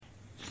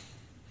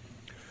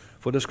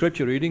For the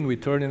scripture reading, we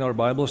turn in our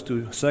Bibles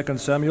to 2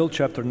 Samuel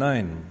chapter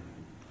 9.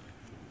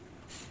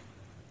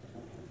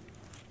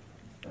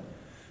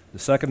 The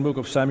second book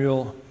of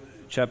Samuel,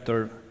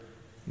 chapter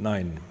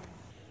 9.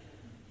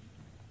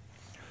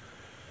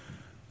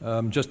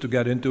 Just to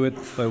get into it,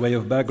 by way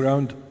of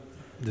background,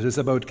 this is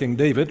about King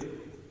David.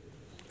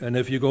 And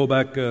if you go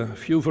back a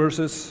few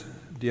verses,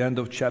 the end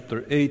of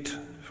chapter 8,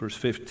 verse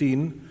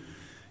 15,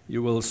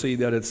 you will see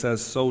that it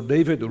says, "So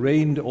David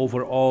reigned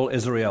over all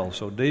Israel."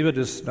 So David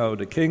is now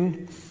the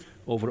king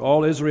over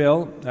all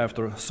Israel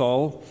after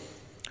Saul.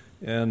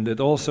 And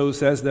it also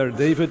says there,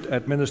 David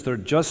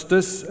administered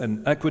justice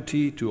and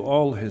equity to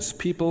all his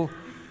people.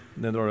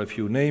 And then there are a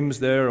few names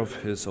there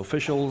of his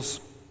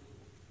officials.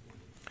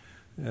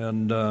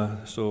 And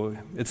so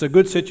it's a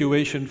good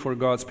situation for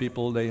God's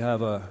people. They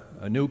have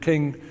a new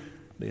king.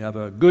 They have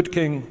a good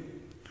king,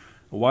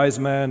 a wise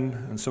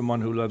man, and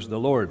someone who loves the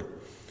Lord.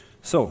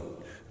 So,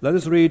 let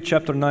us read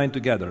chapter 9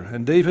 together.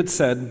 "And David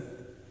said,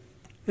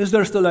 'Is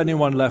there still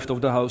anyone left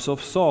of the house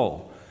of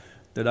Saul,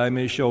 that I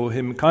may show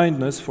him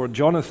kindness for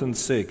Jonathan's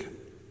sake?'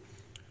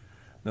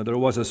 Now there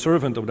was a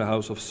servant of the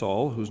house of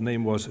Saul, whose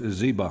name was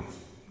Ziba.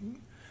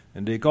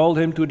 And they called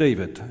him to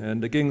David.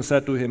 And the king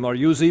said to him, 'Are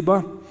you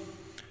Ziba?'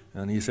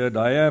 And he said,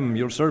 'I am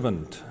your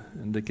servant.'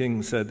 And the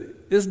king said,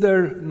 'Is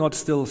there not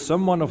still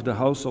someone of the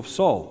house of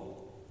Saul,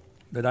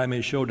 that I may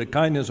show the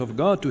kindness of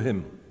God to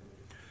him?'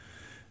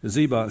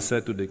 Ziba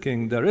said to the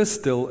king, 'There is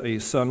still a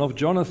son of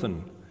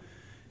Jonathan.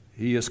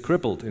 He is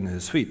crippled in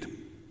his feet.'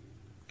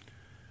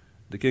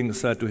 The king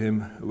said to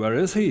him, 'Where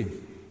is he?'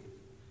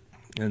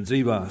 And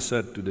Ziba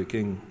said to the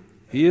king,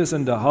 'He is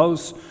in the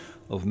house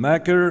of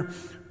Machir,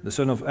 the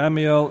son of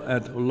Ammiel,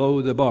 at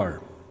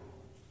Lo-debar.'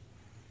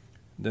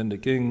 Then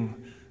King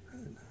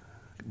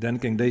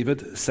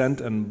David sent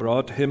and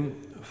brought him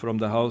from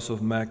the house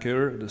of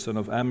Machir, the son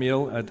of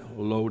Ammiel, at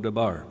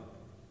Lo-debar.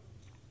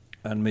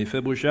 And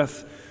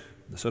Mephibosheth,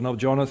 the son of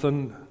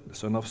Jonathan, the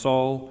son of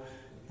Saul,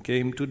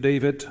 came to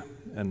David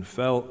and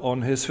fell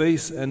on his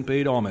face and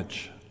paid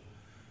homage.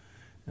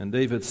 And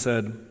David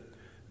said,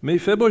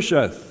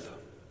 'Mephibosheth.'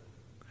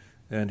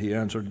 And he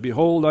answered,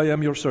 'Behold, I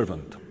am your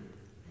servant.'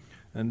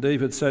 And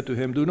David said to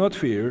him, 'Do not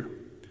fear,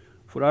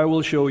 for I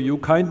will show you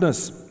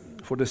kindness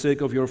for the sake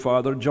of your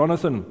father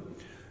Jonathan,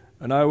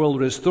 and I will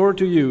restore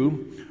to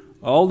you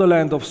all the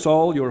land of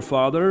Saul your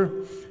father,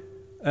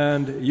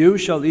 and you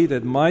shall eat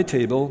at my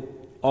table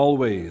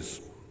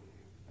always.'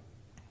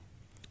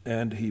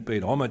 And he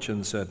paid homage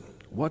and said,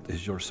 'What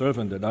is your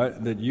servant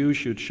that you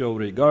should show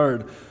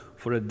regard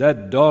for a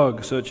dead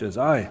dog such as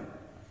I?'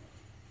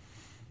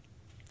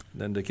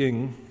 Then the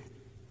king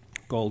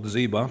called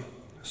Ziba,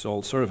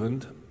 Saul's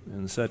servant,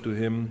 and said to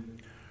him,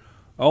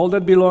 'All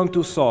that belonged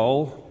to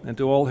Saul and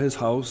to all his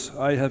house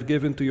I have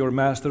given to your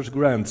master's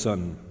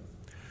grandson.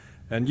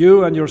 And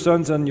you and your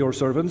sons and your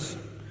servants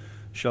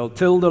shall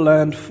till the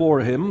land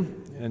for him,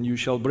 and you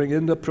shall bring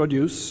in the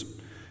produce,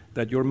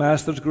 that your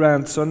master's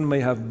grandson may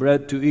have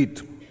bread to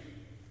eat.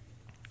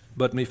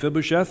 But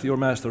Mephibosheth, your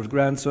master's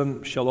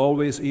grandson, shall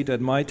always eat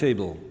at my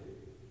table.'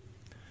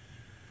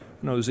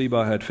 Now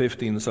Ziba had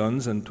 15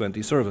 sons and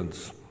 20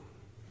 servants.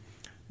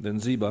 Then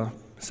Ziba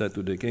said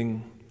to the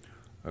king,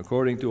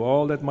 'According to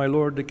all that my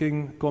lord the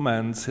king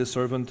commands his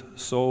servant,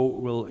 so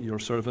will your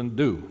servant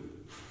do.'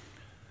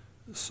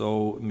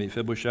 So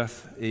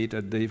Mephibosheth ate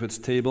at David's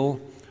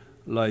table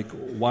like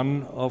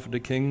one of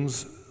the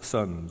king's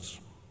sons.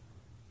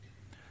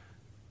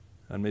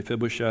 And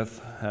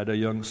Mephibosheth had a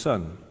young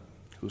son,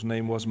 whose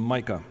name was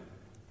Micah.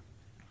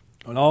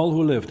 And all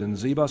who lived in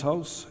Ziba's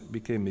house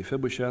became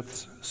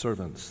Mephibosheth's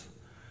servants.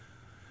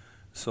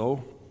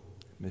 So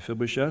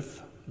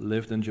Mephibosheth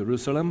lived in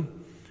Jerusalem,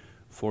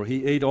 for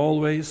he ate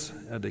always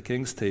at the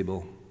king's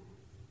table.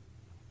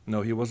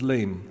 Now he was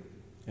lame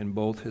in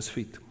both his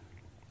feet."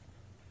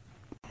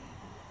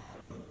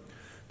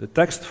 The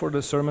text for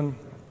the sermon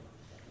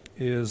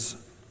is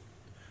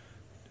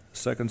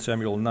 2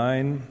 Samuel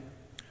 9,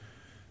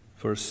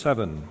 verse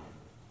 7.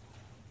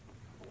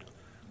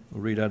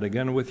 I'll read that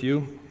again with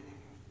you.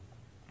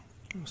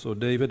 "So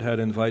David had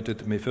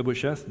invited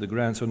Mephibosheth, the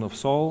grandson of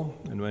Saul,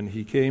 and when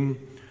he came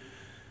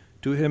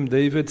to him,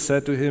 David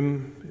said to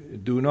him,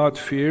 'Do not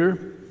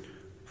fear,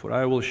 for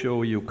I will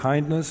show you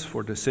kindness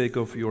for the sake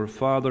of your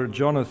father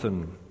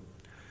Jonathan,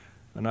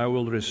 and I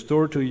will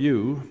restore to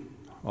you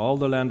all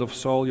the land of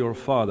Saul your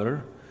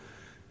father,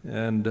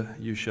 and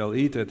you shall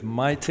eat at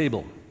my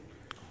table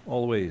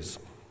always.'"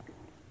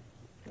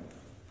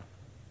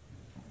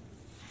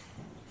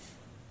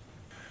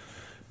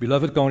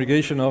 Beloved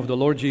congregation of the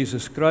Lord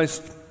Jesus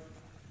Christ,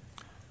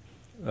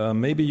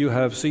 maybe you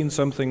have seen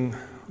something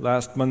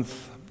last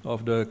month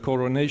of the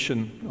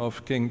coronation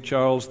of King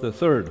Charles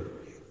III.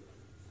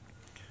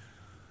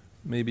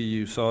 Maybe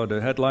you saw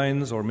the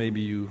headlines, or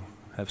maybe you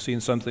have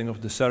seen something of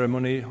the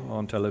ceremony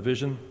on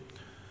television.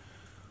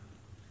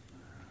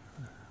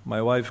 My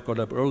wife got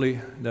up early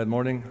that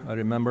morning, I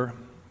remember.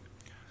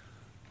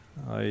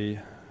 I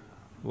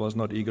was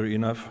not eager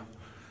enough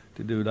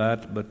to do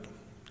that, but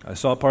I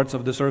saw parts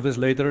of the service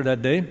later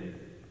that day.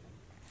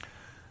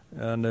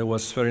 And it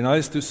was very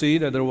nice to see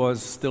that there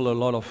was still a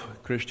lot of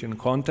Christian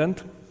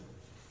content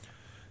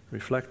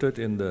reflected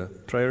in the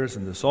prayers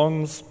and the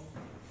songs.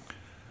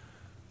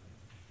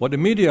 What the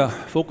media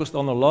focused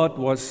on a lot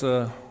was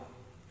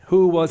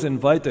who was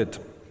invited,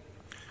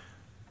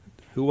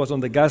 who was on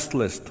the guest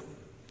list,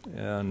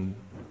 and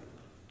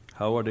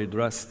how are they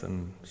dressed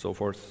and so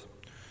forth.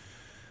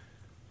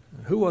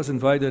 Who was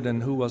invited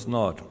and who was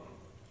not.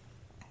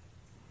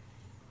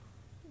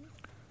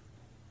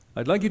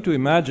 I'd like you to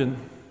imagine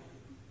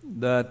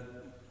that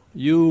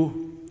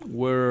you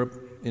were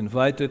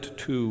invited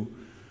to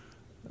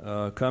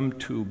come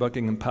to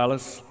Buckingham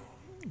Palace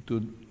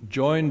to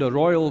join the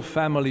royal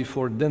family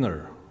for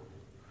dinner.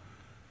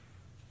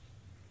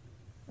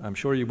 I'm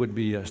sure you would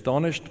be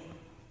astonished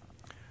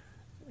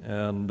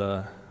and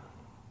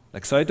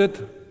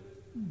excited,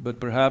 but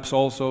perhaps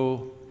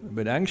also a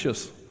bit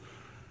anxious.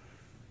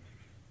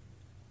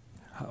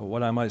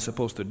 What am I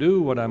supposed to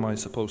do? What am I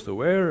supposed to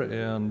wear?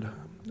 And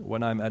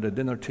when I'm at a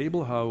dinner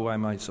table, how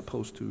am I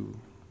supposed to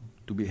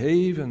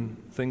behave and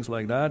things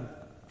like that?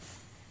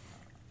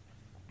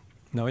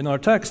 Now, in our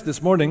text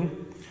this morning,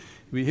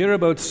 we hear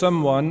about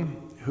someone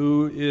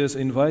who is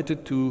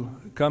invited to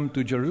come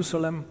to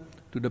Jerusalem,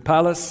 to the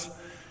palace,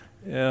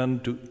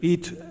 and to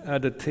eat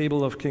at the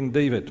table of King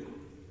David.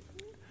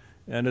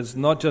 And it's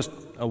not just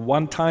a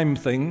one-time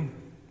thing.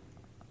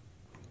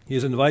 He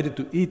is invited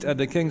to eat at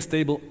the king's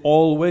table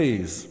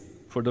always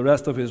for the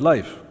rest of his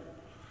life.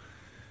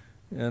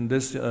 And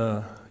this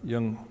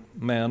young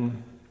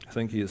man, I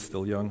think he is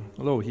still young,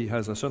 although he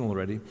has a son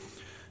already.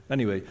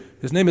 Anyway,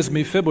 his name is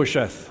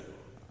Mephibosheth,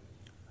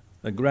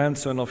 the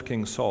grandson of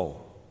King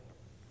Saul.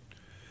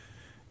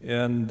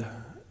 And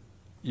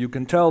you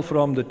can tell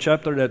from the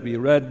chapter that we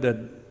read that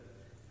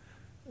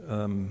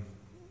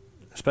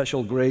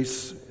special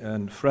grace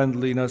and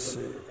friendliness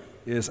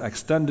is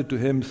extended to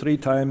him 3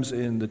 times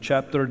in the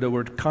chapter. The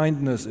word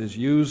kindness is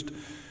used.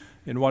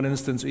 In one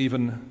instance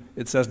even,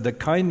 it says the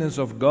kindness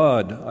of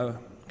God.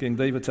 King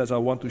David says, I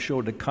want to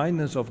show the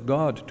kindness of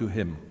God to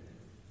him.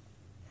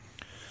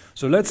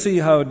 So let's see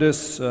how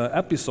this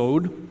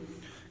episode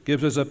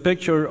gives us a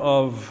picture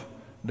of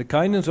the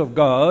kindness of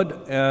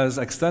God as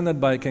extended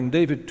by King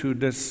David to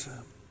this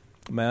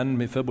man,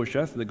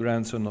 Mephibosheth, the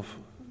grandson of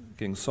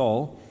King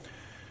Saul.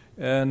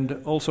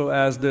 And also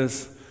as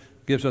this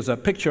gives us a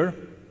picture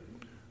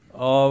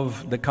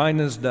of the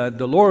kindness that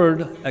the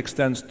Lord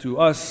extends to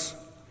us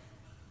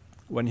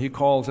when He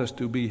calls us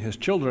to be His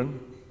children,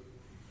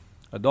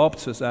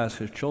 adopts us as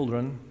His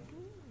children,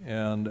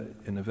 and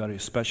in a very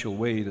special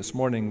way this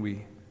morning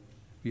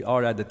we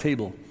are at the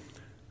table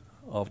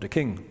of the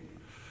King.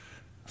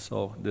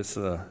 So this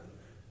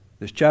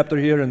chapter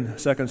here in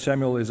 2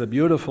 Samuel is a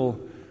beautiful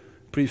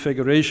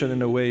prefiguration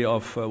in a way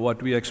of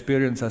what we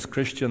experience as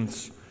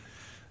Christians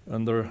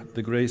under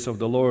the grace of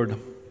the Lord,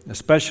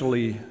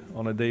 especially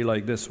on a day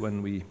like this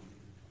when we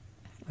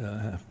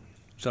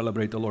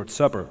celebrate the Lord's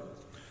Supper.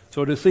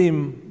 So the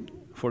theme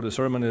for the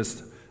sermon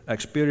is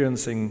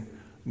experiencing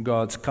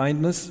God's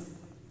kindness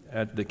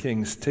at the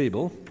King's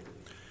table.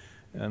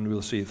 And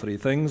we'll see 3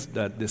 things: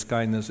 that this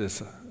kindness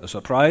is a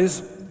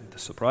surprise, it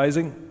is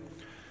surprising,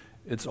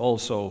 it's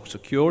also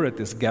secure, it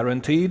is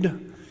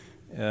guaranteed,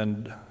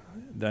 and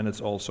then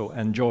it's also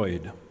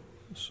enjoyed.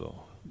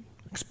 So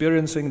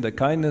experiencing the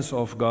kindness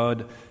of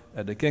God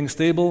at the King's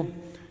table,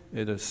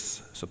 it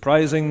is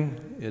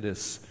surprising, it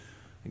is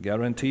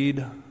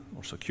guaranteed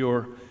or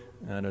secure,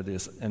 and it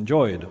is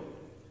enjoyed.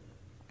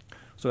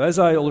 So as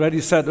I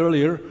already said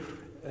earlier,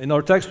 in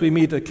our text we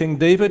meet a King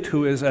David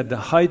who is at the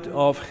height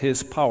of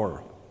his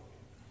power.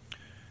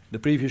 The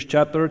previous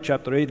chapter,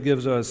 chapter 8,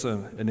 gives us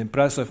an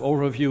impressive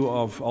overview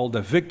of all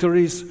the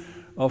victories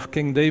of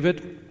King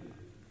David.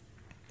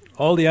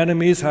 All the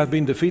enemies have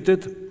been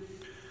defeated,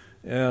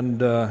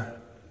 and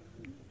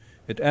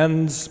it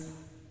ends,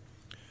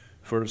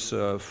 verse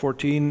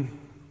 14,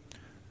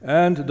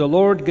 and the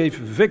Lord gave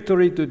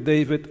victory to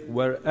David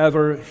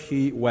wherever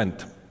he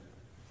went.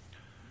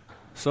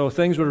 So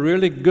things were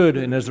really good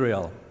in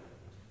Israel.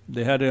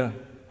 They had a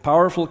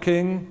powerful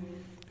king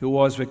who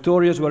was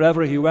victorious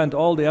wherever he went.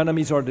 All the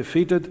enemies are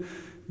defeated,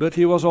 but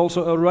he was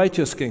also a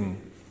righteous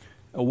king.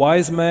 A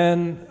wise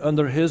man.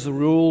 Under his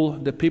rule,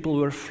 the people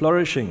were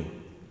flourishing.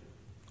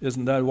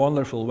 Isn't that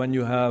wonderful? When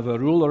you have a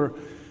ruler,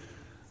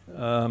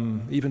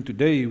 even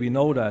today we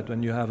know that,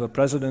 when you have a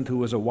president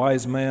who is a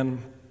wise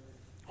man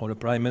or a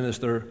prime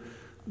minister,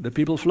 the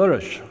people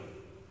flourish.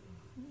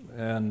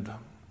 And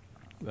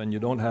when you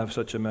don't have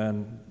such a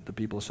man, the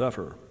people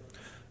suffer.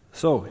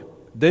 So,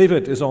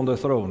 David is on the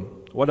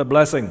throne. What a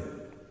blessing.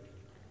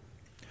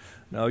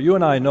 Now, you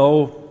and I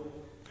know,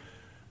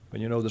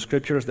 when you know the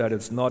scriptures, that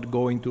it's not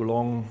going to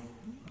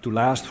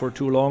last for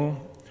too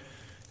long,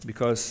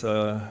 because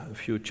a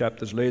few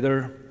chapters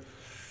later,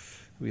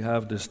 we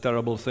have this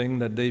terrible thing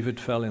that David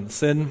fell in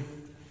sin,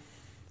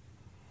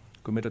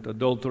 committed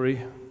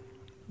adultery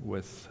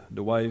with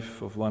the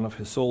wife of one of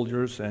his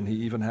soldiers, and he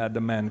even had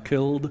the man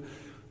killed.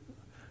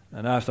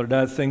 And after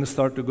that, things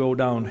start to go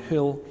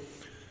downhill.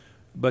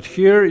 But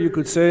here you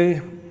could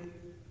say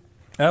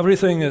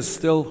Everything is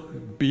still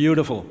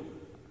beautiful.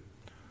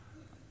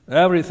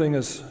 Everything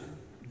is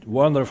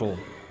wonderful.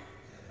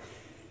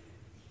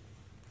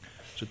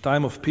 It's a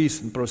time of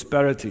peace and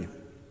prosperity.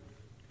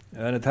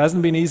 And it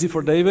hasn't been easy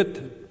for David.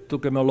 It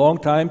took him a long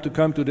time to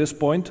come to this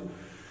point.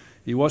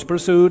 He was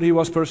pursued, he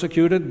was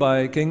persecuted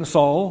by King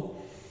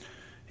Saul.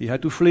 He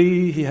had to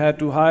flee, he had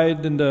to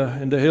hide in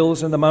the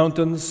hills and the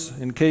mountains,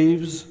 in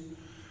caves.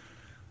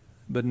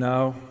 But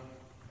now,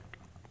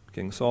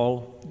 King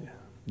Saul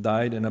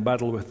died in a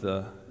battle with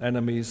the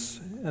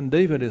enemies, and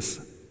David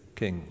is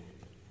king.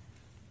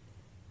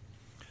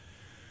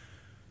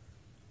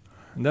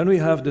 And then we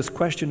have this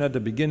question at the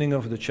beginning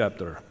of the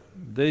chapter.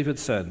 David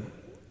said,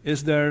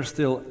 "Is there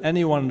still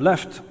anyone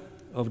left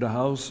of the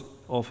house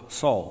of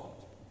Saul?"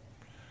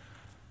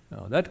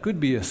 Now, that could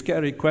be a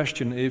scary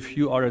question if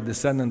you are a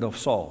descendant of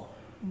Saul.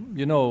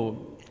 You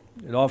know,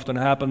 it often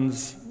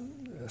happens,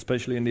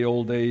 especially in the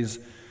old days,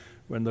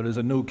 when there is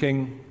a new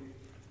king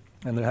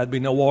and there had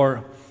been a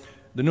war.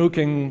 The new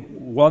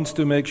king wants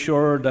to make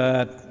sure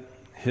that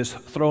his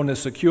throne is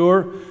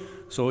secure,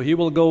 so he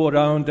will go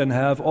around and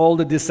have all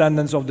the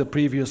descendants of the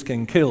previous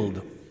king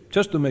killed,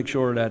 just to make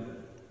sure that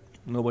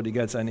nobody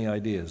gets any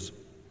ideas.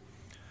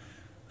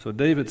 So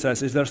David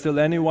says, "Is there still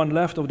anyone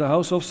left of the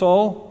house of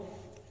Saul?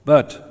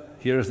 But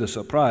here's the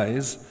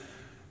surprise,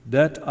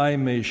 that I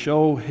may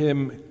show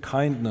him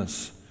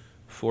kindness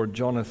for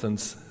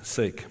Jonathan's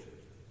sake."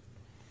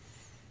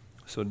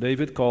 So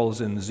David calls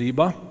in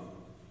Ziba,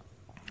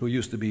 who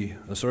used to be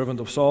a servant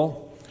of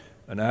Saul,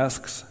 and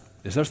asks,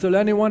 "Is there still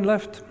anyone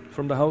left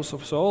from the house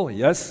of Saul?"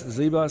 "Yes,"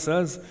 Ziba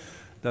says,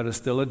 "there is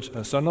still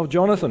a son of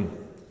Jonathan.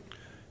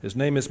 His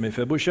name is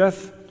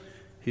Mephibosheth.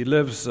 He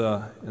lives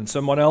in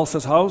someone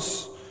else's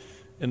house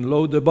in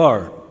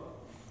Lo-debar."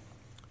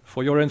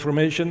 For your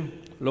information,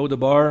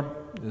 Lo-debar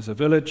was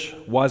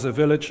a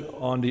village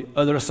on the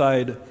other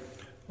side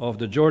of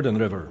the Jordan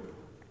River.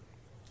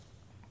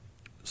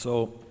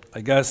 So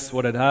I guess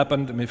what had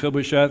happened,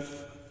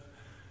 Mephibosheth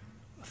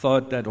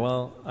thought that,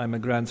 well, I'm a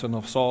grandson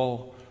of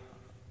Saul.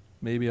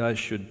 Maybe I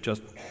should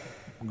just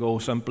go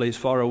someplace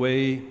far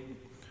away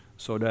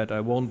so that I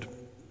won't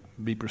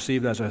be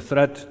perceived as a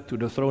threat to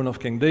the throne of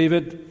King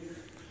David.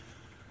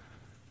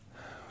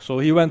 So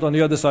he went on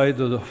the other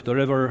side of the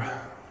river.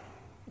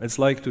 It's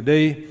like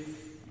today,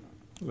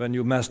 when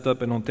you messed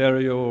up in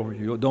Ontario or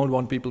you don't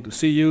want people to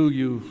see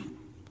you,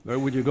 where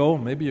would you go?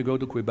 Maybe you go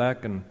to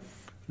Quebec and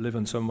live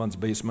in someone's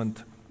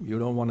basement. You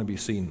don't want to be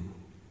seen.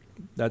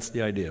 That's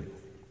the idea.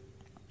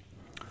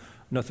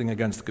 Nothing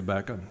against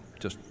Quebec,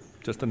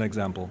 just an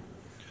example.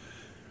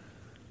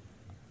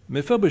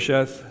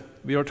 Mephibosheth,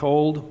 we are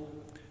told,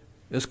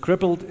 is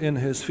crippled in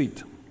his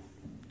feet.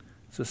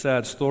 It's a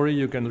sad story.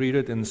 You can read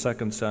it in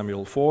 2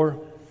 Samuel 4.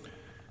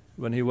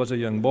 When he was a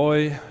young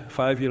boy,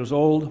 5 years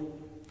old,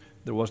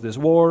 there was this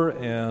war,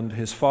 and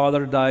his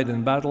father died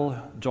in battle,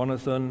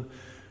 Jonathan.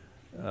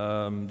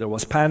 There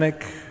was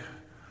panic,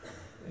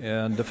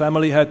 and the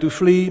family had to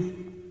flee,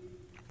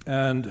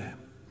 and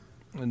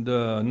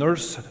the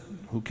nurse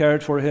who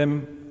cared for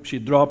him, she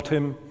dropped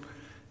him.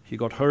 He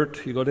got hurt,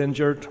 he got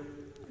injured,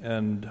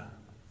 and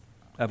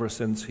ever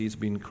since he's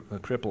been a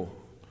cripple.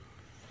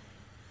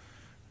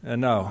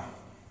 And now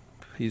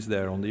he's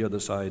there on the other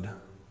side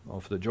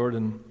of the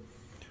Jordan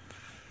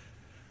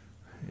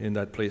in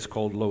that place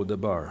called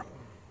Lo-debar.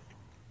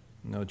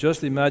 Now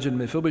just imagine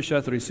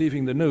Mephibosheth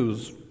receiving the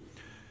news.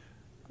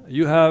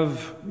 You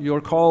have your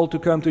call to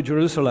come to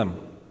Jerusalem,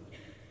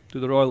 to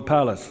the royal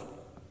palace.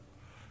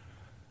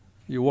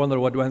 You wonder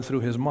what went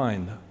through his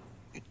mind.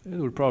 It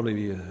would probably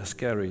be a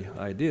scary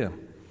idea.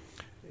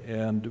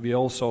 And we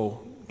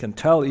also can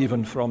tell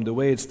even from the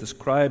way it's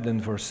described in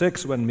verse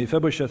 6, when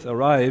Mephibosheth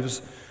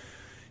arrives,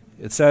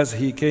 it says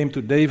he came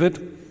to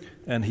David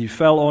and he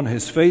fell on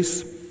his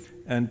face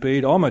and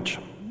paid homage.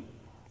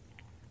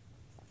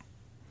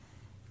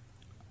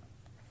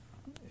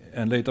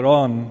 And later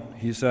on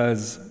he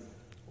says,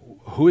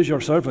 "Who is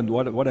your servant?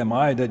 What am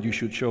I that you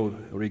should show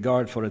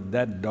regard for a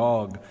dead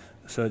dog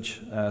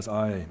such as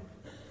I?"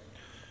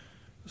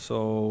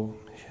 So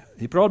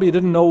he probably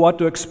didn't know what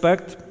to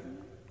expect.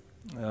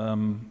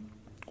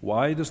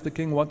 Why does the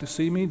king want to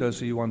see me? Does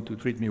he want to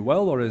treat me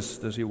well, or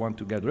does he want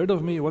to get rid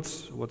of me?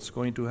 What's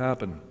going to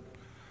happen?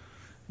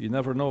 You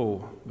never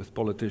know with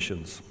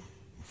politicians.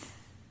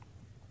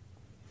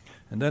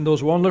 And then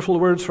those wonderful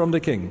words from the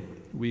king.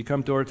 We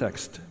come to our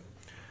text.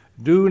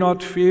 "Do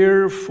not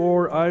fear,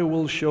 for I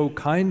will show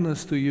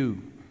kindness to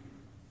you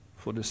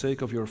for the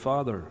sake of your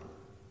father,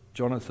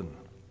 Jonathan."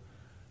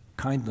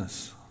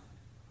 Kindness.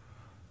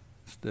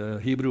 It's the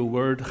Hebrew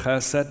word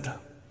chesed,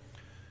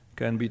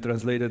 can be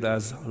translated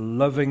as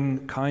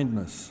loving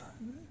kindness.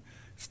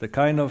 It's the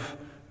kind of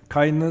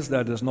kindness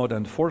that is not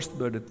enforced,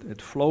 but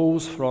it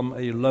flows from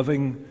a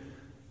loving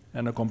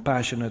and a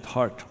compassionate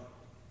heart.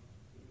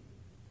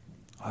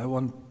 I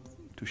want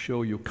to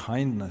show you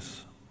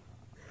kindness,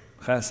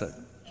 chesed.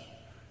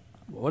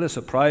 What a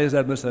surprise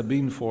that must have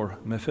been for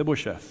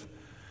Mephibosheth.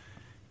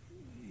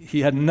 He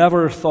had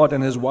never thought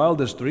in his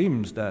wildest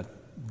dreams that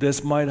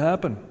this might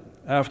happen.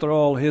 After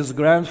all, his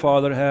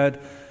grandfather had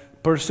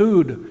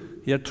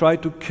pursued, he had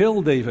tried to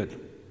kill David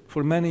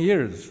for many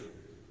years.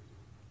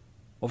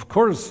 Of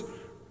course,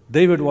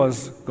 David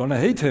was going to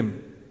hate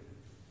him.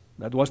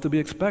 That was to be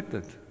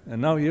expected.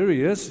 And now here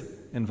he is,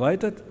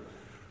 invited.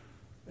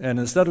 And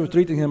instead of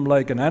treating him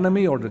like an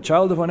enemy or the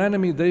child of an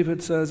enemy,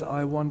 David says,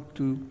 I want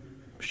to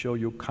show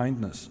you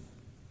kindness.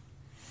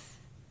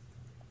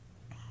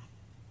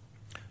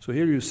 So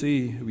here we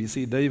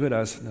see David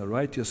as a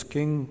righteous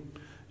king.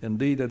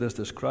 Indeed, it is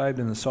described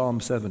in Psalm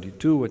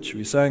 72, which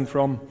we sang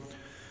from.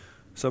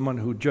 Someone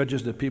who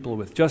judges the people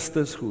with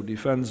justice, who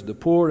defends the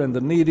poor and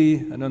the needy,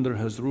 and under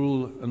whose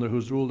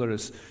rule there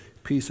is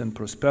peace and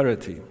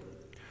prosperity.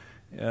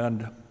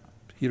 And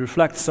he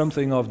reflects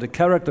something of the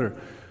character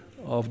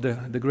of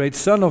the great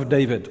son of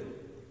David.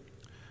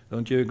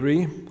 Don't you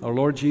agree? Our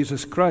Lord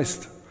Jesus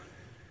Christ.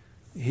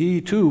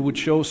 He too would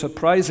show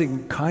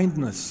surprising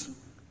kindness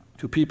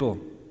to people,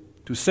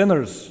 to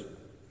sinners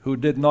who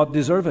did not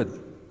deserve it.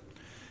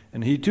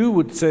 And he too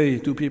would say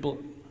to people,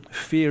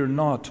 fear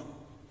not.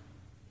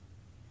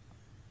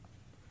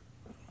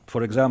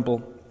 For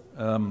example,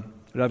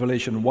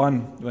 Revelation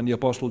 1, when the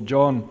Apostle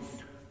John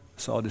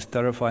saw this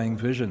terrifying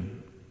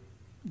vision,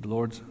 the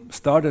Lord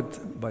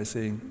started by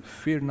saying,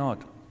 fear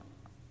not,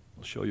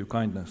 I'll show you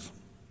kindness.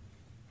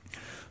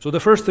 So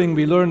the first thing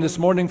we learn this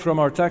morning from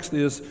our text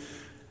is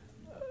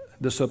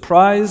the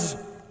surprise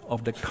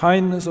of the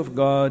kindness of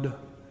God,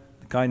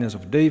 the kindness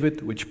of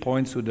David, which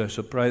points to the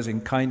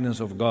surprising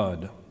kindness of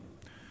God.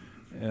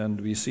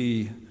 And we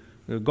see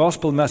the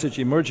gospel message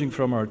emerging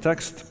from our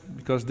text,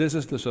 because this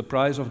is the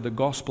surprise of the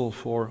gospel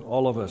for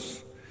all of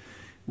us.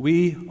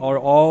 We are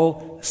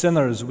all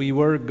sinners. We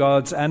were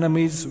God's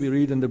enemies, we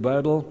read in the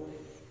Bible.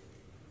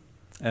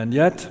 And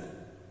yet,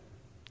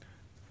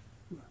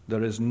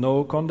 there is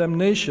no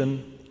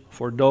condemnation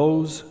for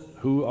those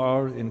who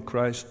are in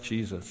Christ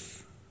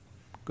Jesus.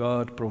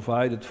 God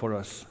provided for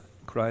us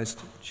Christ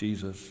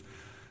Jesus.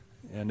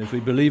 And if we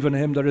believe in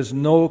Him, there is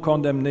no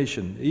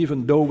condemnation,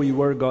 even though we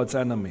were God's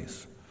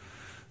enemies.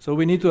 So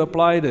we need to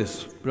apply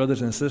this,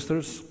 brothers and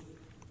sisters,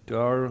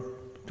 to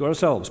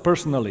ourselves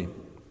personally.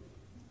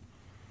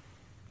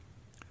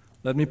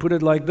 Let me put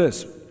it like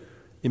this.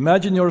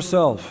 Imagine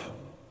yourself,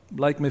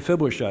 like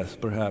Mephibosheth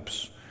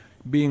perhaps,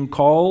 being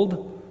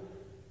called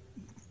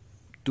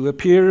to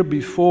appear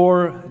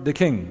before the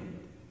king,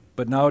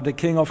 but now the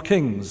King of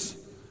Kings.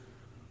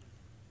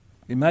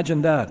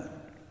 Imagine that.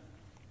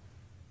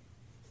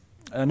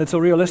 And it's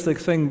a realistic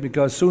thing,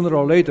 because sooner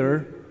or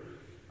later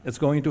it's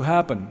going to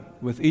happen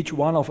with each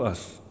one of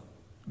us.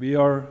 We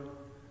are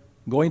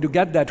going to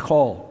get that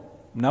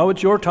call. Now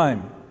it's your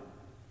time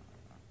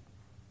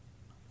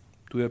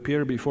to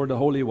appear before the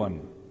Holy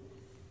One.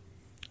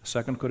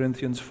 2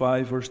 Corinthians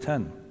 5 verse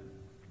 10.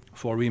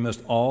 For we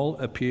must all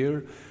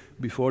appear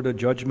before the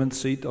judgment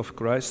seat of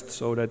Christ,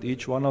 so that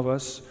each one of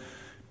us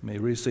may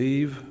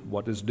receive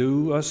what is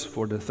due us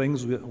for the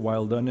things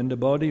while done in the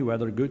body,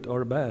 whether good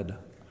or bad.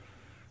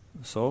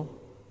 So,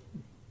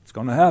 it's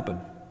going to happen.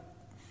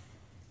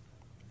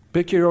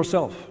 Picture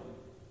yourself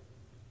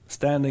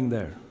standing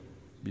there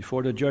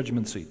before the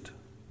judgment seat.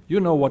 You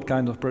know what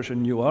kind of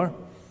person you are.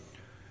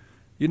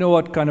 You know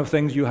what kind of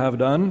things you have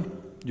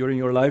done during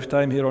your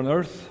lifetime here on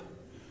earth.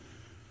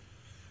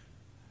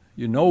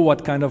 You know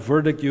what kind of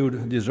verdict you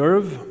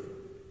deserve.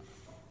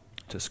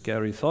 It's a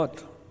scary thought.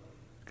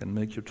 It can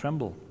make you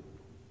tremble.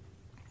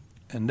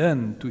 And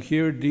then to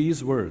hear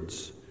these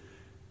words,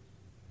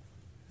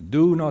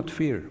 do not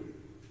fear,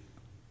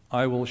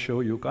 I will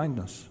show you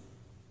kindness.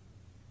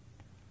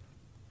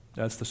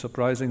 That's the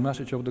surprising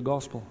message of the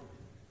gospel.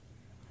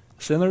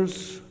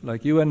 Sinners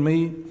like you and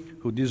me,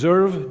 who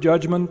deserve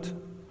judgment,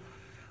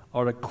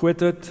 are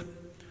acquitted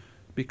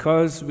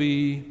because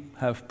we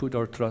have put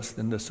our trust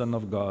in the Son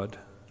of God,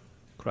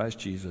 Christ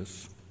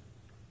Jesus.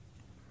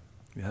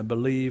 We have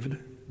believed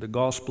the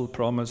gospel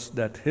promise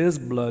that His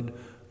blood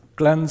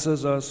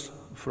cleanses us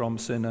from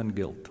sin and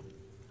guilt.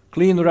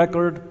 Clean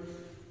record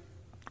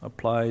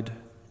applied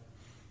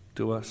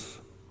to us.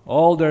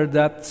 All their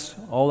debts,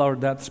 all our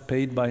debts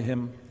paid by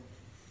Him.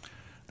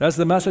 That's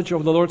the message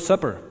of the Lord's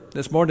Supper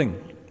this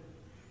morning.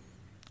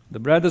 The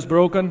bread is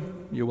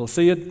broken, you will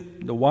see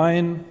it, the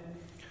wine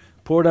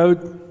poured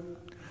out,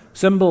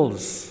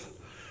 symbols,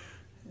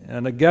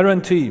 and a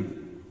guarantee.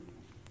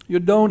 You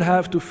don't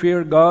have to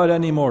fear God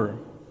anymore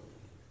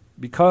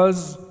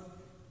because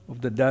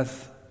of the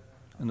death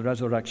and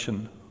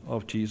resurrection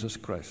of Jesus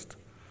Christ.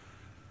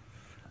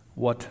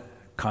 What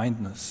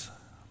kindness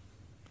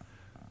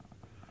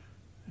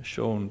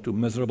shown to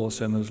miserable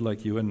sinners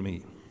like you and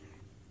me.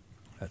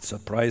 That's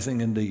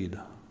surprising indeed.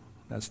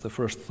 That's the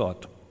first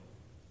thought.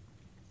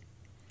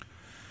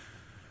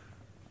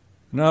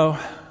 Now,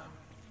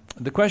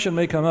 the question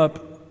may come up,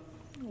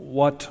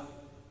 what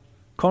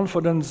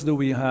confidence do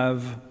we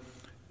have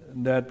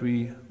that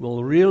we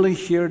will really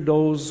hear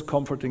those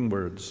comforting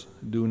words?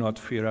 Do not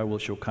fear, I will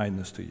show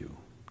kindness to you.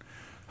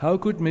 How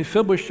could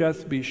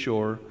Mephibosheth be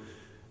sure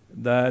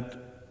that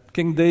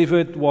King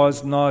David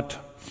was not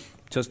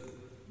just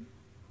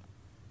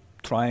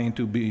trying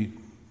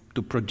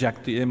to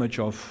project the image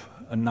of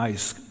a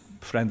nice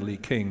friendly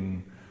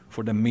king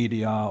for the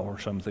media or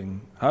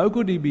something. How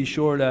could he be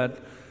sure that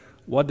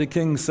what the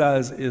king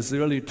says is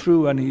really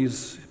true and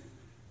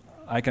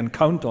I can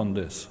count on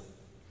this?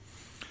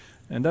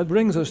 And that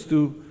brings us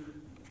to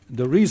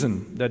the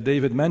reason that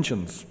David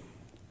mentions.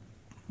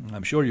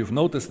 I'm sure you've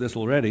noticed this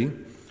already.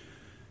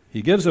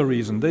 He gives a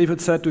reason.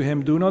 David said to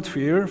him, "Do not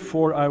fear,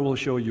 for I will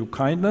show you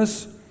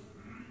kindness."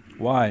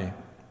 Why?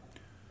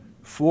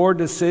 "For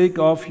the sake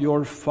of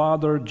your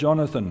father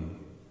Jonathan."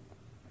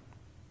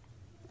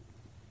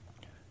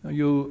 Now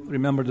you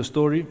remember the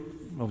story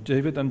of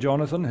David and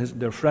Jonathan,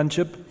 their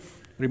friendship,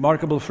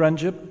 remarkable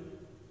friendship.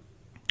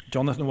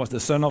 Jonathan was the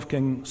son of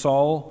King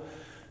Saul,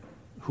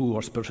 who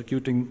was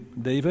persecuting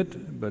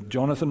David, but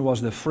Jonathan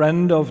was the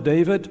friend of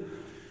David,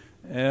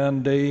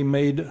 and they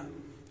made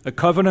a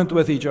covenant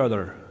with each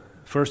other.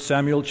 1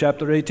 Samuel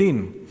chapter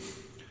 18.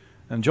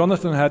 And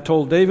Jonathan had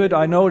told David,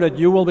 "I know that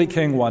you will be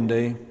king one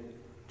day,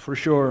 for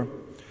sure.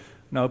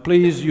 Now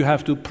please, you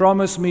have to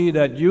promise me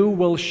that you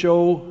will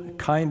show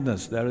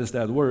kindness," there is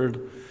that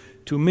word,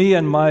 "to me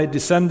and my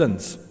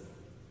descendants."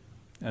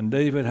 And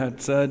David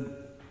had said,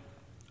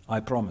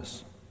 "I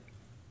promise,"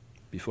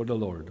 before the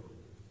Lord.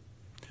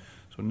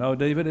 So now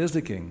David is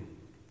the king,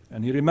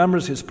 and he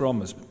remembers his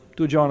promise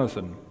to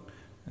Jonathan.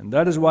 And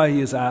that is why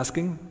he is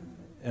asking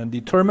and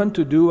determined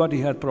to do what he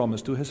had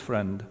promised to his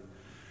friend.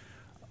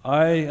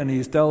 And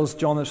he tells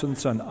Jonathan's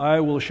son, "I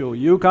will show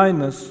you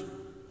kindness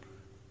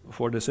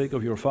for the sake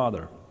of your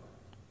father."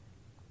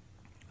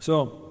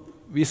 So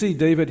we see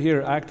David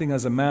here acting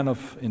as a man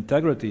of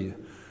integrity.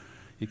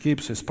 He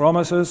keeps his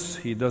promises.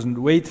 He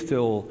doesn't wait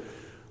till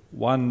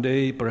one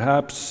day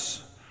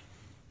perhaps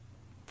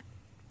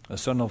a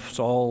son of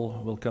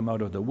Saul will come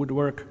out of the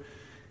woodwork.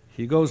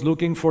 He goes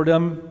looking for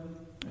them,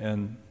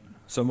 and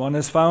someone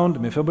is found,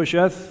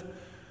 Mephibosheth.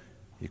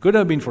 He could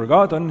have been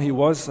forgotten. He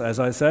was, as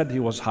I said, he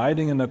was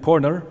hiding in a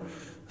corner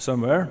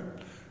somewhere.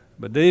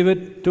 But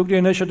David took the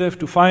initiative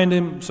to find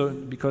him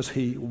because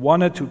he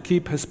wanted to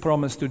keep his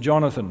promise to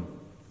Jonathan.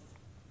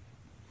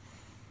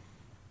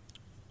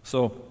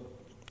 So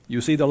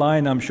you see the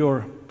line, I'm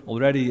sure,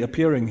 already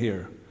appearing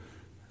here.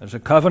 There's a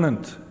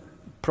covenant.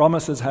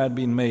 Promises had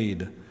been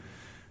made.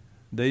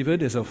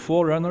 David is a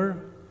forerunner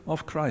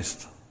of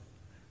Christ,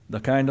 the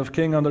kind of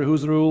king under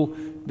whose rule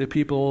the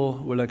people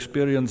will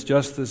experience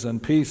justice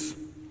and peace.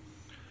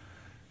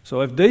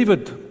 So if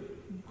David,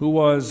 who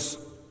was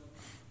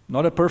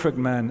not a perfect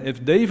man,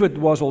 if David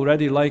was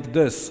already like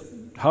this,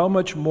 how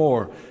much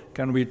more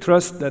can we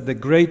trust that the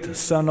great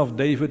son of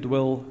David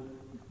will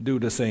do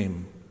the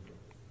same?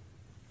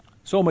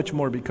 So much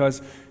more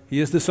because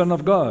he is the Son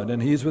of God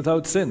and he is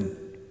without sin.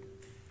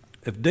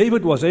 If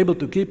David was able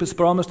to keep his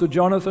promise to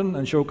Jonathan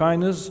and show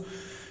kindness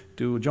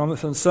to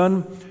Jonathan's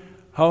son,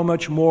 how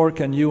much more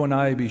can you and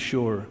I be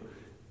sure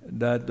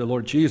that the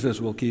Lord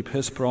Jesus will keep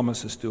his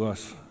promises to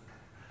us?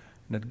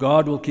 That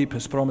God will keep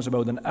his promise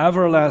about an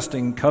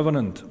everlasting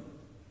covenant.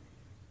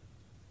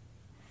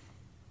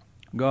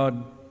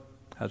 God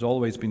has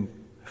always been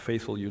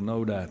faithful, you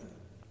know that.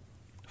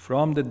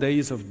 From the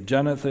days of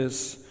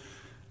Genesis,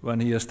 when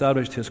he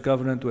established his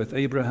covenant with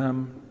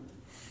Abraham,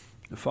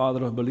 the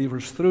father of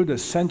believers, through the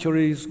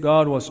centuries,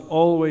 God was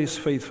always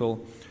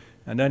faithful.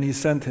 And then he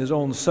sent his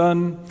own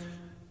Son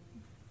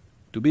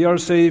to be our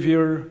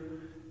Savior,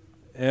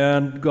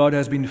 and God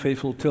has been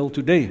faithful till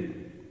today.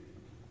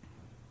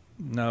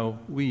 Now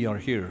we are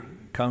here,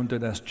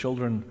 counted as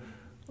children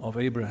of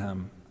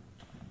Abraham.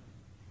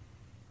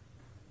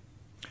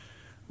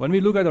 When we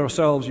look at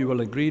ourselves, you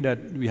will agree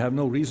that we have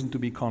no reason to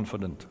be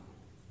confident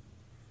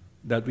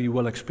that we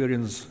will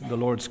experience the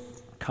Lord's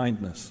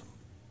kindness.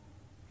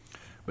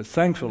 But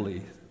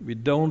thankfully, we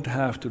don't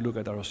have to look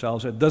at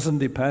ourselves. It doesn't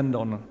depend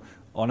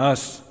on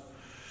us.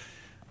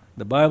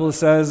 The Bible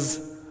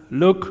says,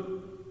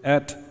 look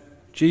at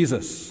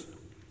Jesus,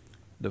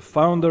 the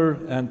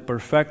founder and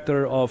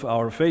perfecter of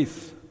our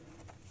faith.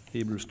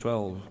 Hebrews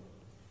 12.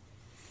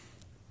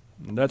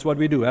 And that's what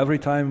we do every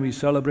time we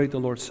celebrate the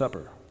Lord's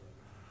Supper.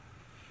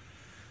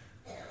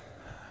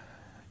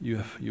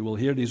 You will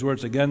hear these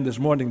words again this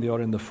morning. They are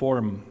in the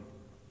form.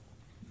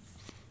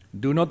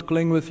 Do not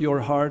cling with your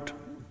heart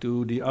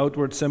to the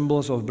outward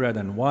symbols of bread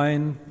and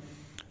wine,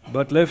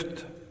 but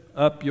lift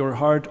up your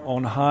heart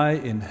on high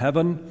in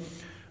heaven,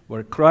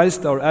 where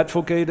Christ our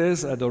advocate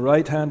is at the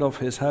right hand of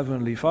his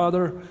heavenly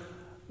Father.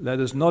 Let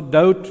us not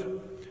doubt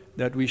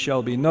that we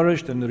shall be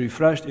nourished and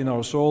refreshed in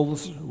our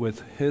souls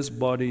with his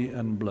body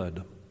and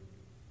blood.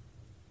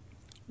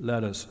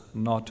 Let us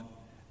not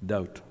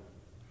doubt.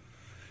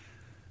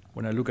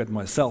 When I look at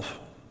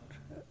myself,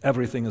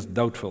 everything is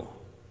doubtful.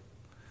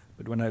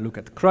 But when I look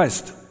at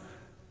Christ,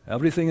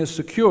 everything is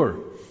secure,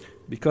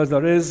 because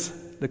there is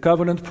the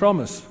covenant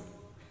promise.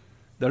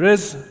 There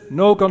is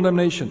no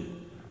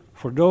condemnation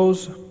for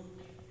those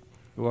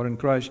who are in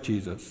Christ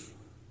Jesus.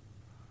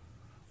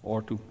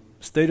 Or to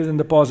state it in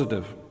the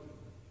positive,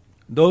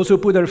 those who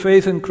put their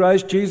faith in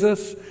Christ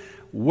Jesus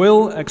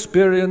will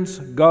experience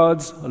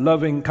God's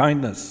loving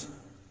kindness,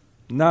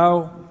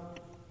 now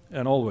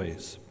and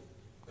always.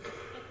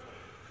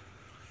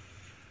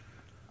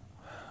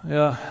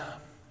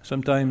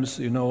 Sometimes,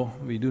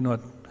 we do not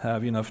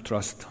have enough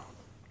trust.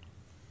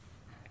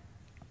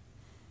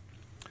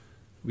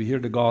 We hear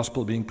the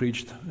gospel being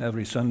preached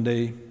every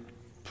Sunday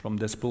from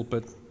this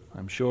pulpit.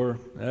 I'm sure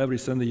every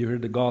Sunday you hear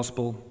the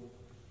gospel,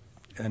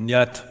 and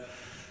yet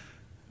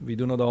we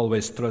do not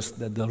always trust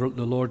that the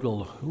Lord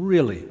will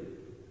really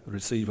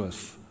receive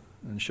us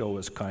and show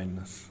us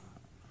kindness.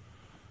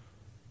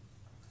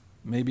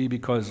 Maybe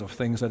because of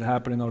things that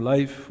happen in our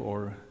life,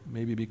 or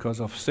maybe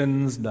because of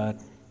sins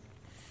that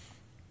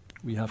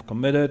we have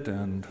committed,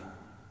 and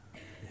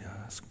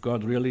is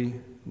God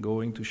really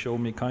going to show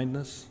me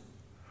kindness?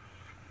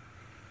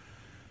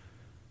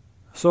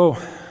 So,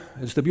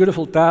 it's the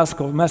beautiful task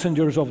of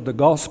messengers of the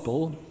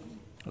gospel,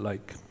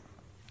 like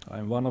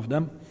I'm one of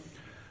them,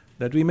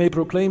 that we may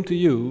proclaim to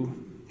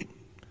you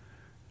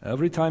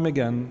every time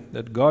again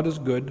that God is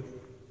good,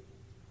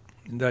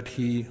 that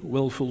He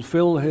will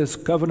fulfill His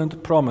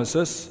covenant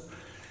promises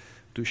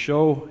to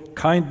show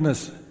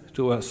kindness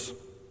to us.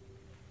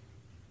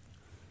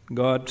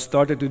 God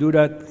started to do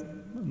that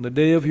on the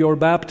day of your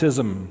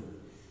baptism,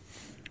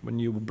 when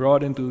you were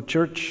brought into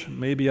church,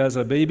 maybe as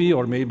a baby,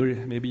 or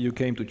maybe you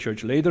came to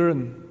church later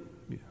and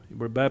you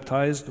were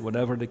baptized,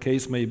 whatever the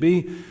case may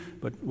be.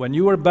 But when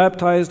you were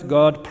baptized,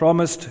 God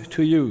promised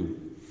to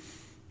you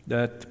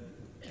that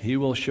He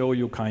will show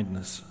you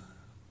kindness,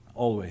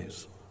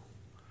 always.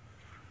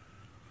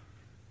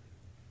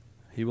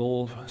 He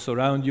will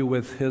surround you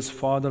with His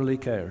fatherly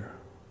care.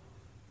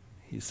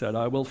 He said,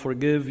 I will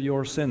forgive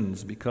your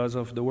sins because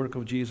of the work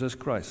of Jesus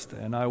Christ,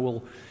 and I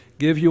will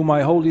give you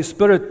my Holy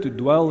Spirit to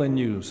dwell in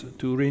you,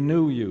 to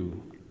renew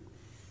you.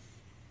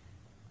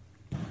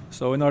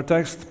 So in our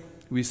text,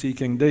 we see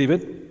King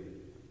David,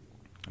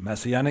 a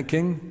messianic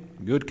king,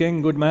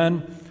 good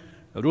man,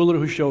 a ruler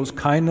who shows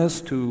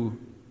kindness to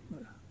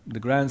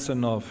the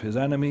grandson of his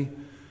enemy.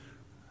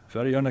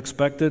 Very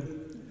unexpected.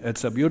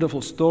 It's a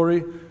beautiful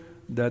story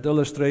that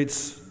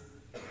illustrates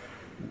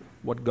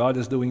what God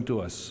is doing to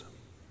us.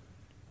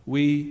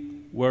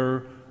 We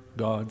were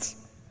God's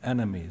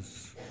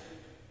enemies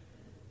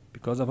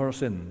because of our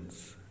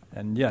sins,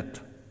 and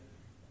yet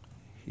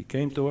He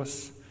came to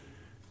us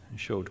and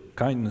showed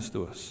kindness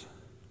to us.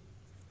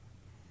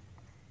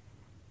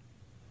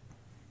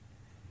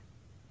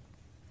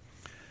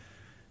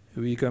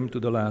 We come to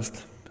the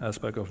last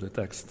aspect of the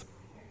text.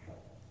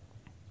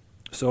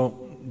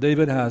 So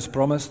David has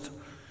promised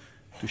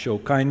to show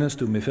kindness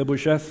to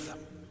Mephibosheth,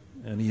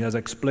 and he has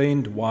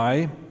explained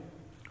why,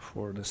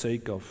 for the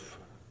sake of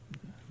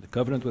the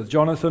covenant with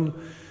Jonathan.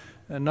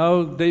 And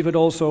now David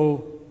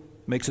also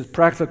makes it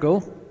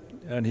practical,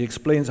 and he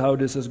explains how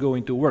this is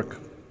going to work.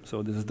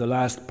 So this is the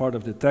last part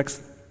of the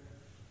text.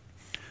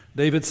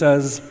 David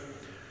says,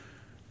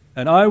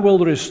 and I will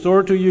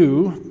restore to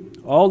you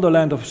all the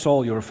land of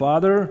Saul your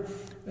father,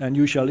 and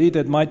you shall eat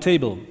at my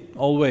table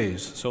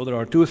always. So there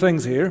are two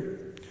things here.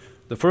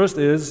 The first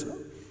is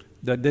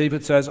that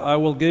David says, I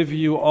will give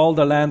you all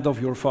the land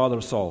of your father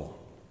Saul.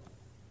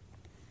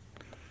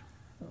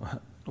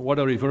 What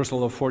a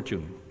reversal of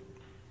fortune.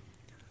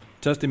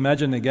 Just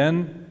imagine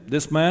again,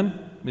 this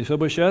man,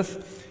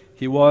 Mephibosheth,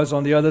 he was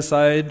on the other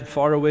side,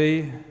 far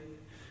away,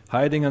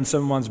 hiding in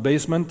someone's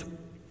basement,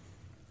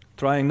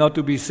 trying not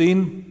to be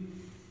seen.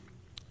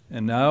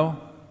 And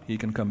now he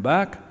can come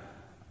back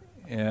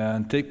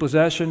and take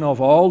possession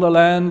of all the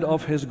land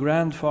of his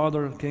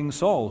grandfather, King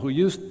Saul, who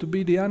used to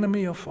be the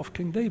enemy of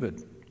King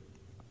David.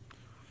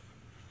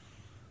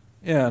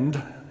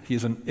 And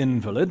he's an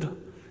invalid,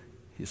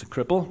 he's a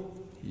cripple,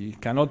 he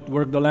cannot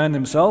work the land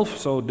himself,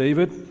 so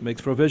David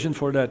makes provision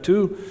for that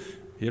too.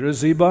 Here is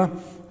Ziba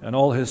and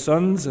all his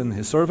sons and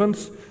his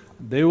servants.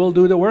 They will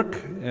do the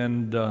work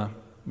and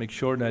make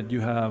sure that you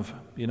have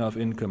enough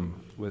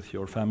income with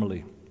your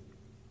family.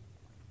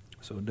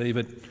 So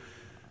David,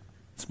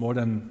 it's more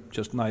than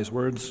just nice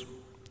words.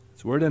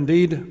 It's word and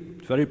deed.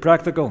 It's very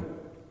practical.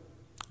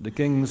 The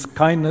king's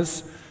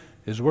kindness,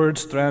 his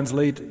words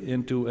translate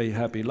into a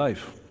happy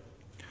life.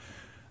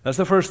 That's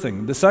the first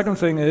thing. The second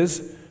thing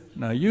is,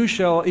 now you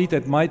shall eat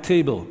at my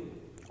table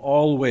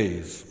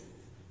always.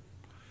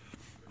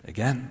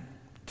 Again,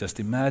 just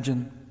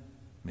imagine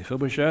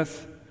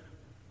Mephibosheth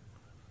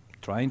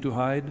trying to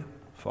hide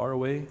far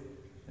away,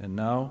 and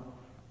now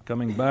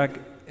coming back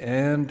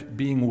and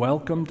being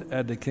welcomed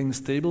at the king's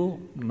table,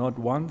 not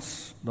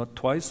once, not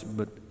twice,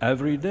 but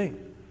every day.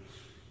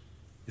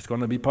 He's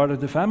going to be part of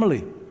the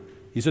family.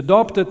 He's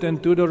adopted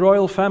into the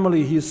royal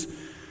family. He's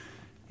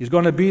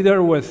going to be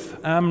there with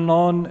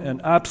Amnon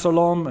and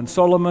Absalom and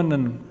Solomon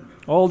and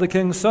all the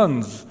king's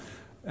sons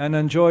and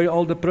enjoy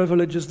all the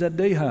privileges that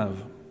they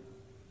have.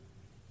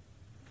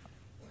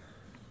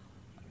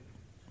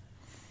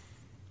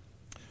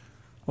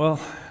 Well,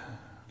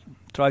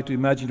 try to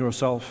imagine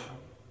yourself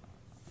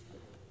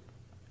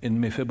in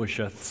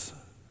Mephibosheth's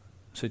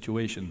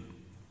situation.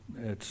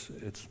 It's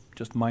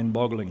just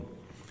mind-boggling.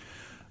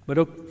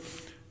 But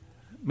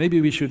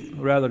maybe we should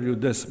rather do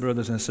this,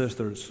 brothers and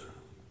sisters.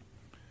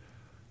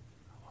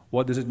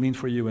 What does it mean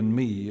for you and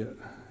me?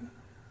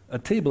 A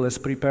table is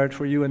prepared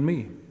for you and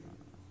me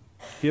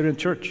here in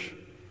church.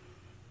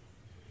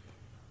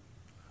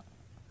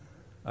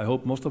 I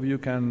hope most of you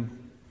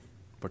can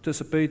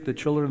participate. The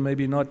children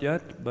maybe not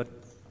yet, but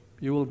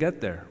you will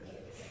get there.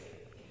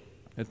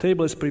 A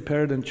table is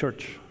prepared in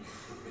church.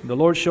 The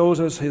Lord shows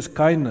us His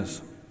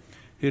kindness.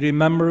 He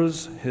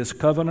remembers His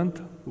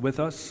covenant with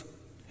us.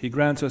 He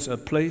grants us a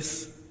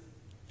place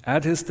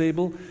at His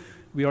table.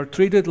 We are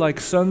treated like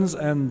sons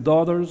and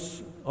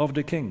daughters of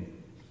the King.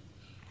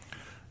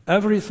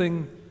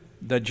 Everything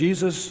that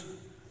Jesus,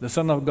 the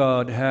Son of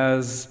God,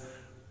 has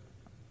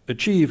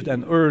achieved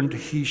and earned,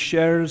 He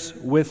shares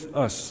with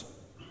us.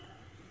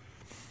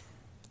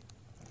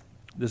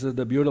 This is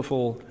the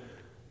beautiful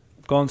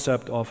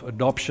concept of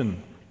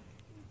adoption.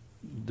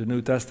 The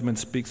New Testament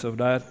speaks of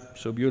that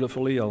so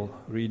beautifully. I'll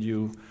read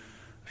you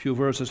a few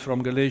verses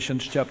from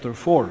Galatians chapter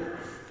 4.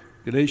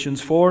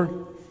 Galatians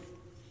 4,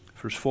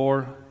 verse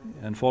 4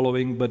 and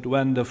following. But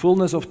when the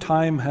fullness of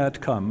time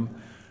had come,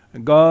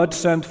 God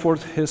sent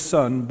forth His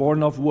Son,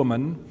 born of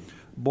woman,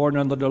 born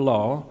under the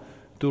law,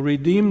 to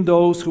redeem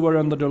those who were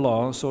under the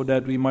law, so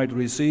that we might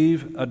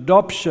receive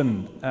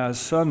adoption as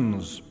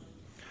sons.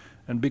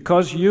 And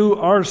because you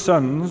are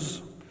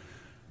sons,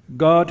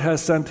 God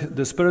has sent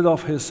the Spirit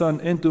of His Son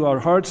into our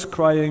hearts,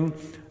 crying,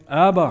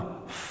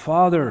 Abba,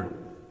 Father.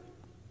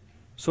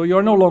 So you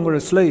are no longer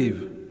a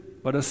slave,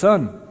 but a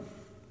son.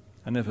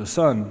 And if a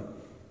son,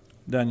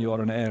 then you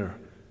are an heir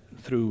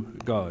through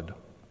God.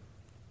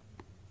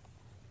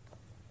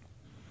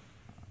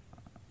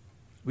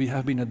 We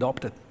have been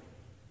adopted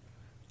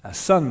as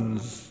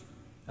sons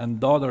and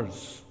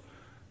daughters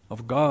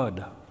of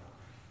God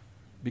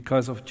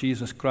because of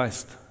Jesus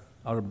Christ,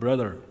 our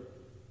brother.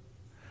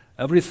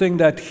 Everything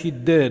that He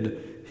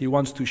did, He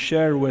wants to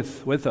share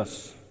with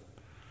us.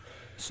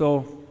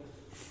 So,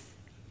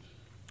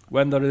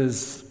 when there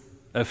is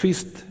a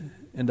feast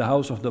in the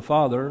house of the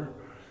Father,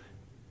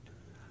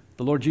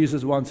 the Lord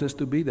Jesus wants us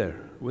to be there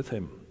with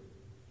Him.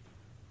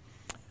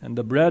 And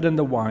the bread and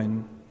the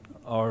wine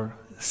are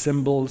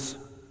symbols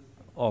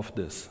of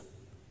this.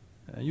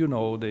 You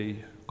know,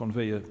 they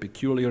convey a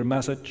peculiar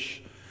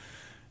message.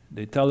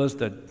 They tell us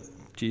that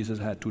Jesus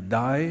had to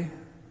die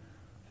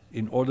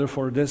in order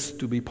for this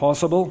to be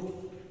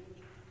possible.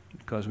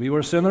 Because we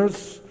were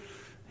sinners,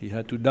 He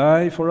had to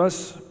die for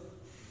us.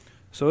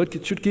 So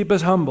it should keep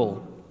us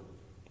humble.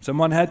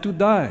 Someone had to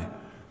die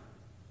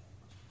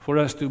for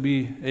us to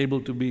be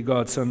able to be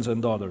God's sons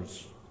and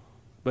daughters.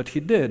 But He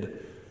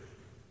did.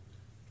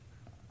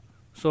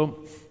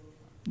 So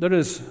there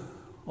is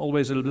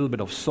always a little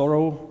bit of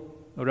sorrow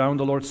around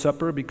the Lord's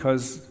Supper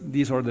because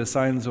these are the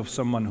signs of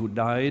someone who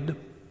died.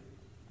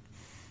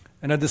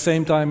 And at the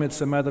same time,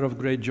 it's a matter of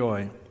great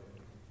joy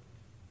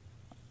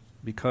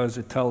because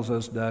it tells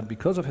us that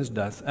because of His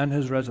death and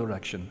His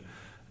resurrection,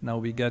 now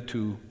we get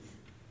to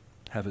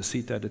have a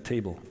seat at the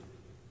table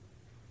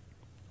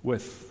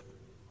with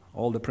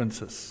all the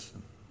princes,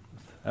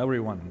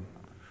 everyone,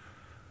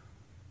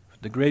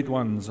 the great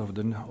ones of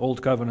the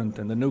Old Covenant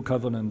and the New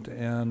Covenant,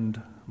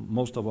 and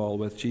most of all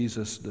with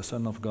Jesus, the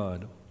Son of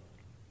God.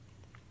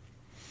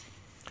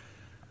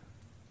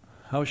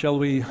 How shall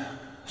we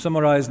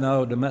summarize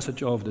now the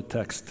message of the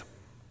text?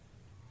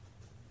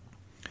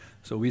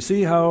 So we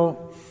see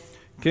how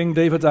King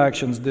David's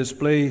actions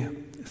display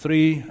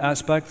three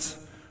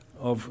aspects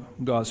of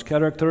God's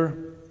character: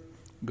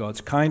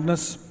 God's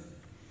kindness,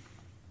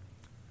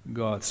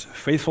 God's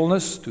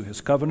faithfulness to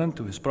His covenant,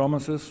 to His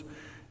promises,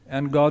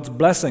 and God's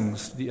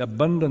blessings, the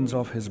abundance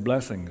of His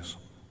blessings.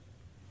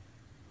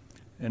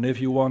 And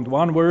if you want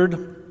one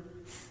word,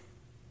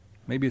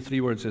 maybe 3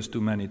 words is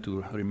too many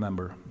to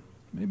remember.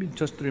 Maybe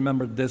just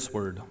remember this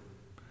word: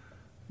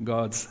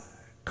 God's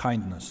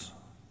kindness.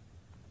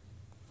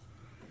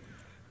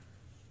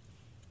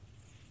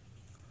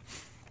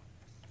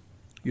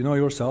 You know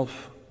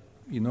yourself,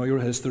 you know your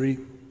history,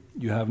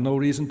 you have no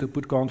reason to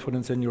put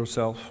confidence in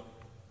yourself.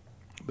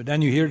 But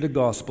then you hear the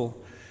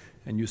gospel,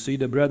 and you see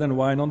the bread and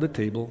wine on the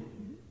table,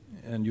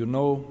 and you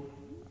know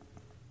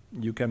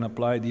you can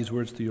apply these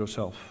words to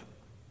yourself.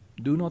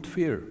 Do not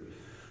fear,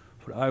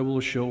 for I will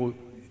show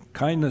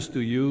kindness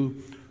to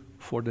you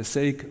for the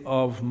sake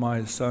of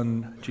my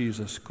Son,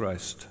 Jesus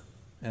Christ.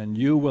 And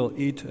you will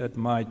eat at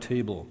my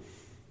table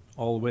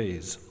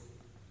always.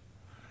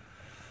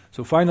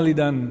 So finally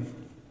then,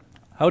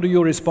 how do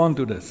you respond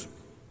to this?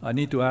 I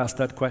need to ask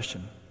that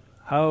question.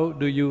 How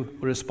do you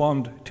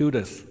respond to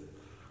this?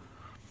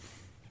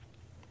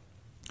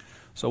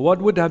 So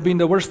what would have been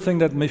the worst thing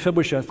that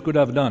Mephibosheth could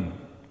have done?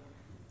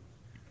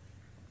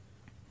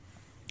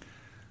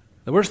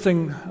 The worst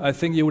thing, I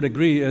think you would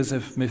agree, is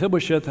if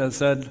Mephibosheth had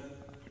said,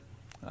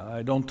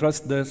 I don't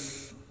trust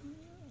this,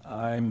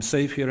 I'm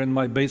safe here in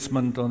my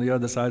basement on the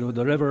other side of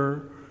the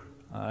river,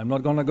 I'm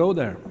not going to go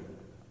there.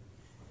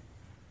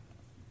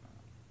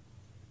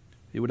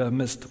 He would have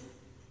missed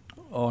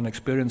on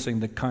experiencing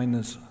the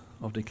kindness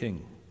of the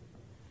king.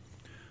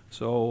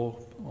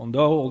 So,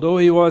 although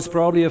he was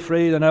probably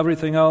afraid and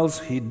everything else,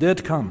 he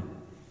did come.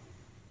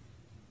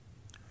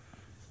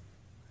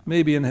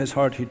 Maybe in his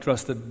heart he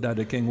trusted that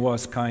the king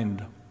was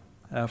kind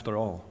after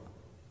all.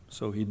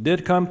 So he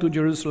did come to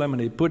Jerusalem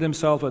and he put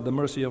himself at the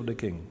mercy of the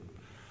king.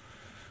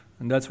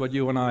 And that's what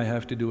you and I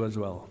have to do as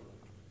well,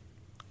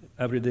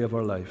 every day of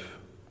our life.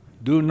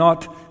 Do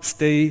not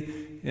stay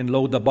in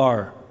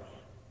Lodabar,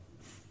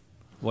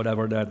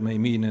 whatever that may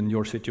mean in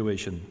your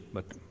situation,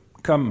 but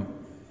come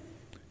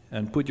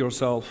and put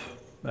yourself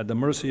at the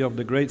mercy of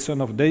the great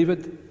Son of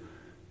David,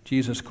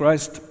 Jesus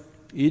Christ,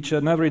 each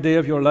and every day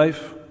of your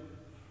life.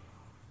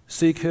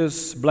 Seek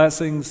His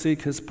blessing,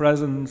 seek His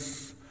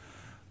presence,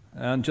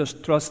 and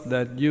just trust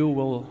that you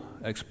will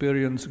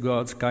experience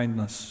God's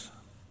kindness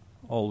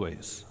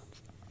always.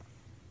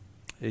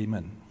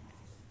 Amen.